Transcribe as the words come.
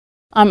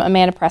I'm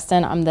Amanda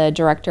Preston. I'm the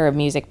Director of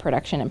Music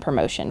Production and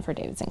Promotion for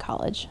Davidson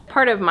College.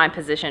 Part of my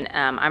position,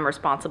 I'm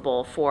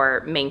responsible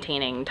for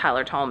maintaining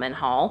Tyler Tallman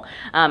Hall,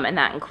 and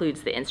that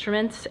includes the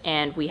instruments,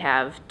 and we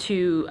have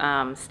two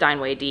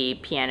Steinway D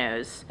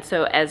pianos.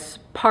 So as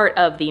part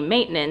of the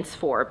maintenance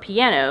for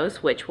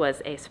pianos, which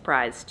was a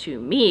surprise to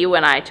me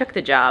when I took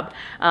the job,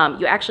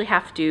 you actually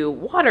have to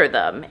water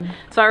them.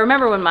 So I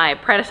remember when my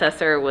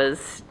predecessor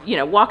was,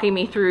 walking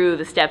me through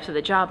the steps of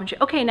the job, and she,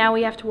 okay, now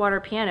we have to water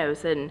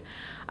pianos, and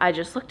I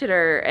just looked at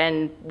her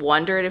and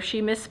wondered if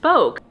she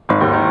misspoke.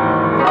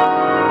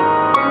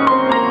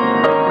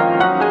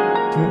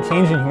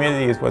 Change in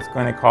humidity is what's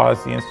going to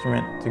cause the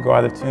instrument to go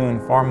out of tune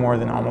far more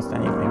than almost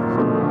anything.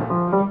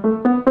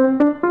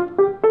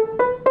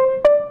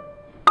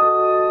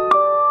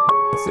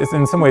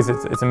 In some ways,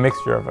 it's a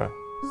mixture of a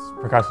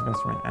percussive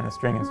instrument and a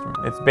string instrument.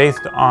 It's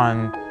based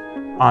on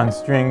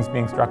strings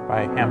being struck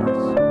by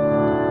hammers.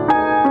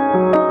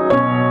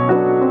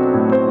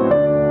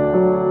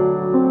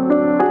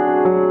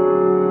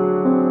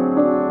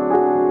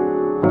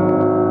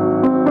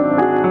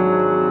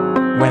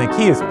 When a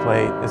key is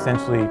played,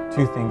 essentially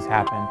two things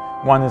happen.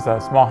 One is a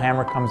small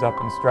hammer comes up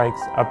and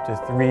strikes up to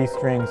 3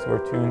 strings who are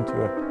tuned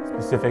to a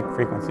specific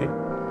frequency.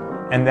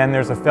 And then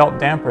there's a felt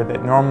damper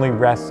that normally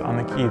rests on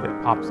the key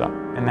that pops up,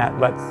 and that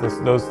lets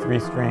those 3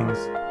 strings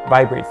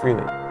vibrate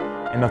freely.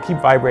 And they'll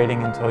keep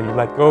vibrating until you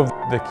let go of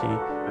the key,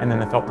 and then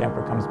the felt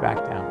damper comes back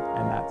down,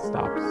 and that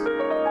stops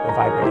the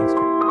vibrating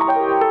string.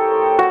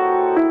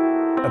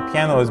 A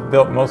piano is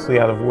built mostly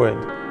out of wood,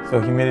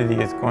 so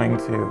humidity is going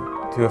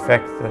to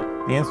affect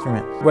the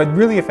instrument. What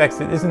really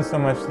affects it isn't so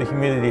much the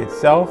humidity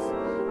itself,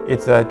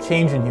 it's a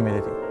change in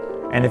humidity.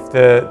 And if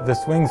the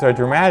swings are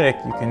dramatic,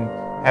 you can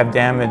have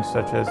damage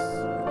such as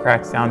a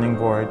cracked sounding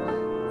board,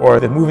 or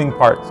the moving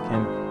parts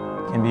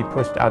can be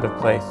pushed out of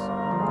place.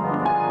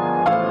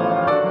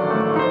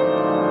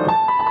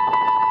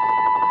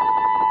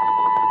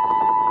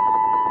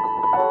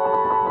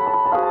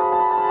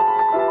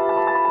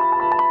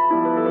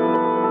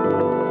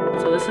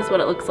 So this is what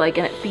it looks like,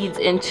 and it feeds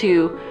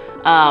into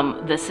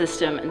the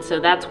system, and so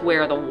that's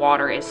where the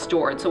water is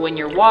stored. So when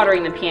you're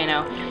watering the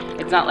piano,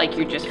 it's not like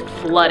you're just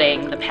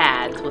flooding the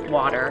pads with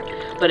water,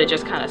 but it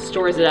just kind of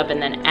stores it up,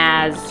 and then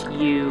as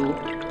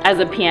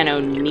the piano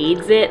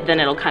needs it, then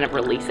it'll kind of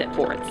release it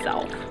for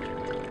itself.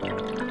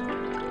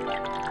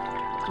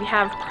 We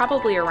have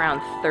probably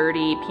around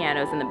 30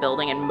 pianos in the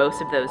building, and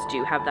most of those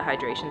do have the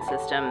hydration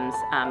systems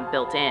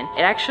built in.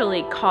 It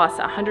actually costs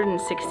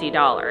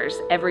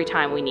 $160 every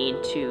time we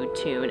need to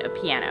tune a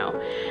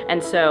piano.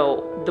 And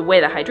so the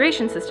way the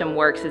hydration system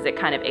works is it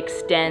kind of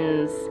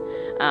extends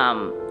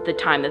the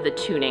time that the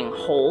tuning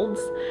holds,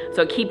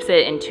 so it keeps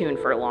it in tune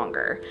for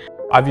longer.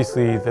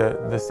 Obviously,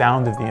 the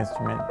sound of the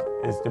instrument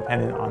is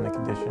dependent on the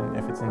condition,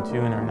 if it's in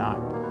tune or not.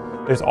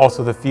 There's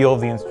also the feel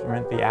of the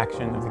instrument, the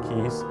action of the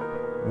keys,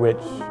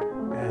 which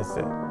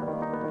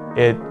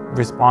it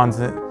responds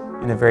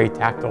in a very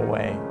tactile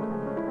way.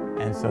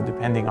 And so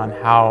depending on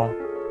how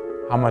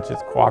much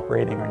it's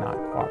cooperating or not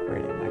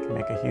cooperating, that can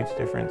make a huge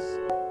difference,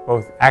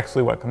 both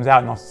actually what comes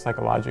out and also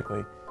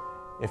psychologically,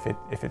 if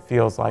it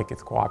feels like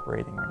it's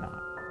cooperating or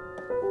not.